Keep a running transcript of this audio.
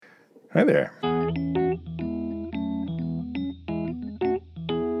Hi there.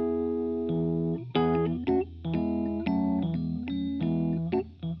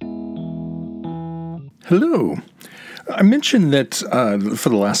 Hello. I mentioned that for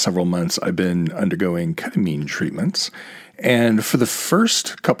the last several months, I've been undergoing ketamine treatments. And for the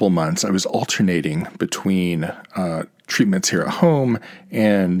first couple months, I was alternating between treatments here at home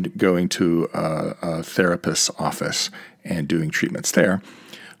and going to a therapist's office and doing treatments there.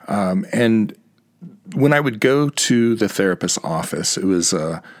 And when I would go to the therapist's office, it was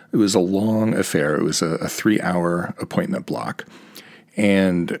a long affair. It was a 3-hour appointment block.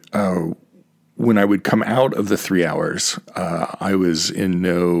 And when I would come out of the 3 hours, I was in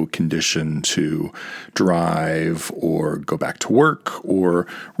no condition to drive or go back to work or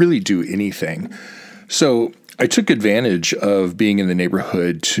really do anything. So I took advantage of being in the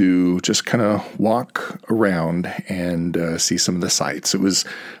neighborhood to just kind of walk around and see some of the sights. It was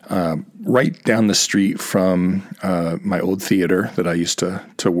right down the street from my old theater that I used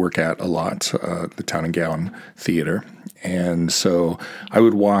to work at a lot, the Town and Gown Theater. And so I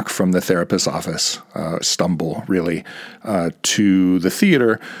would walk from the therapist's office, stumble really, to the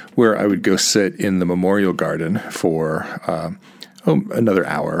theater where I would go sit in the Memorial Garden for another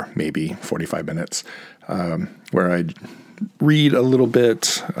hour, maybe 45 minutes, where I'd read a little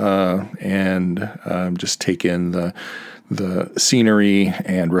bit and just take in the scenery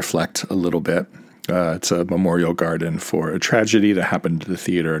and reflect a little bit. It's a memorial garden for a tragedy that happened to the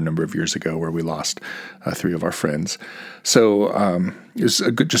theater a number of years ago where we lost 3 of our friends. So it was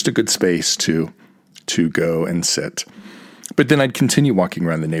just a good space to go and sit. But then I'd continue walking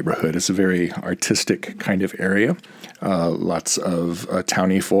around the neighborhood. It's a very artistic kind of area. Lots of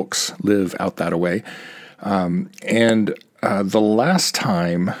towny folks live out that way. And the last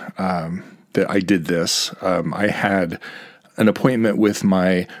time that I did this, I had an appointment with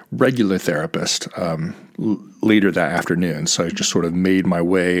my regular therapist later that afternoon. So I just sort of made my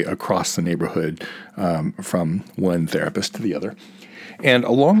way across the neighborhood from one therapist to the other. And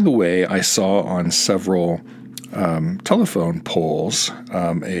along the way, I saw on several telephone poles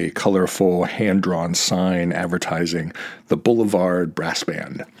a colorful hand-drawn sign advertising the Boulevard Brass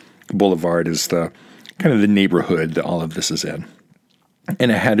Band. Boulevard is the kind of the neighborhood that all of this is in. And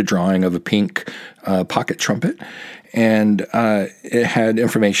it had a drawing of a pink pocket trumpet, and it had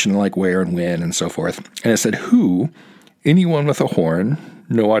information like where and when and so forth. And it said, who, anyone with a horn,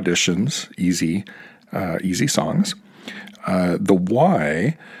 no auditions, easy songs. The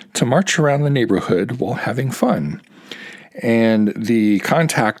why, to march around the neighborhood while having fun. And the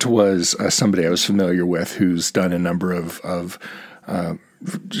contact was somebody I was familiar with who's done a number of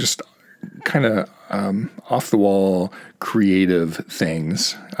just kind of off-the-wall creative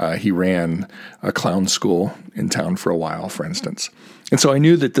things. He ran a clown school in town for a while, for instance. And so I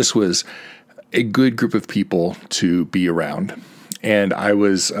knew that this was a good group of people to be around. And I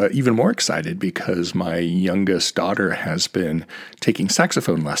was even more excited because my youngest daughter has been taking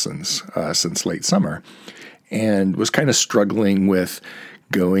saxophone lessons since late summer and was kind of struggling with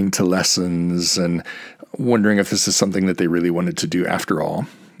going to lessons and wondering if this is something that they really wanted to do after all.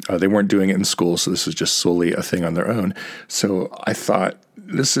 They weren't doing it in school, so this was just solely a thing on their own. So I thought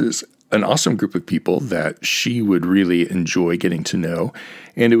this is an awesome group of people that she would really enjoy getting to know,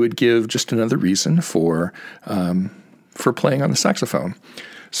 and it would give just another reason for playing on the saxophone.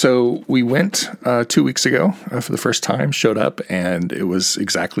 So we went 2 weeks ago for the first time, showed up, and it was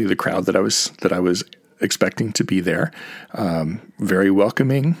exactly the crowd that I was expecting to be there. Very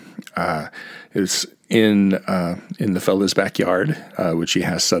welcoming. It was in the fellow's backyard, which he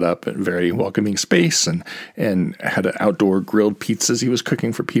has set up a very welcoming space, and had an outdoor grilled pizzas he was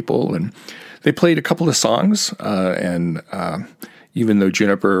cooking for people. And they played a couple of songs, and even though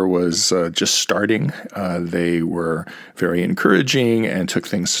Juniper was just starting, they were very encouraging and took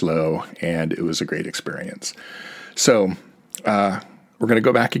things slow, and it was a great experience. So we're going to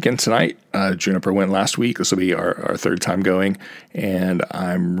go back again tonight. Juniper went last week. This will be our third time going, and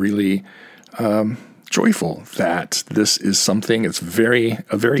I'm really joyful that this is something. It's a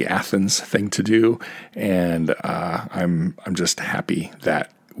very Athens thing to do, and I'm just happy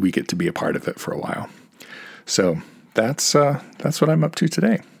that we get to be a part of it for a while. So that's what I'm up to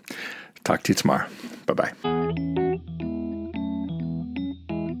today. Talk to you tomorrow. Bye-bye.